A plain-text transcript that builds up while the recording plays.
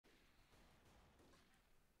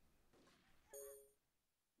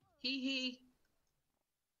Hee hee.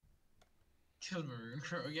 Killed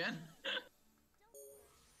MaroonCrow again.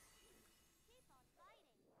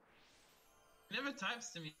 He never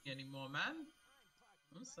types to me anymore, man.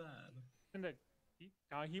 I'm sad. In the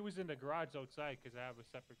he was in the garage outside because I have a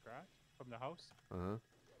separate garage from the house.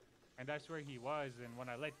 And that's where he was. And when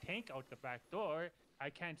I let Tank out the back door, I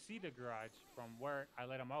can't see the garage from where I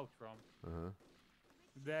let him out from.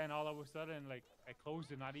 Then all of a sudden, like, I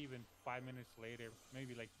closed it not even 5 minutes later,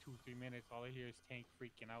 maybe like 2-3 minutes. All I hear is Tank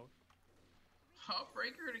freaking out.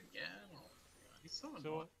 Heartbreaker again. Oh my god, he's so annoying.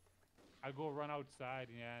 So I go run outside,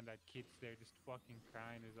 and that kid's there just fucking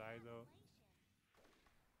crying his eyes out.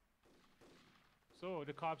 So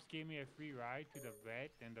the cops gave me a free ride to the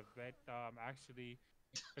vet, and the vet actually,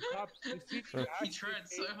 the cops, the city He actually tried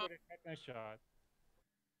so paid for hard. the tetanus shot.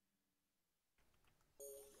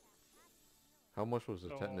 How much was the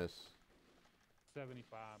So, tetanus?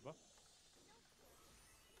 75,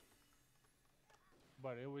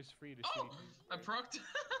 but it was free to Oh, city. I procced.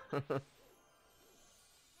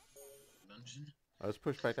 Dungeon. Let's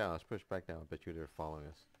push back down. Let's push back down. I bet you they're following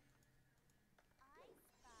us.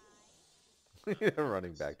 They're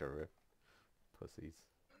running back to rip. Pussies.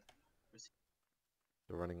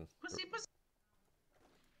 They're running. Pussy, pussy.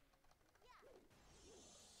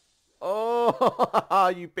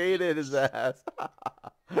 Oh, you baited his ass.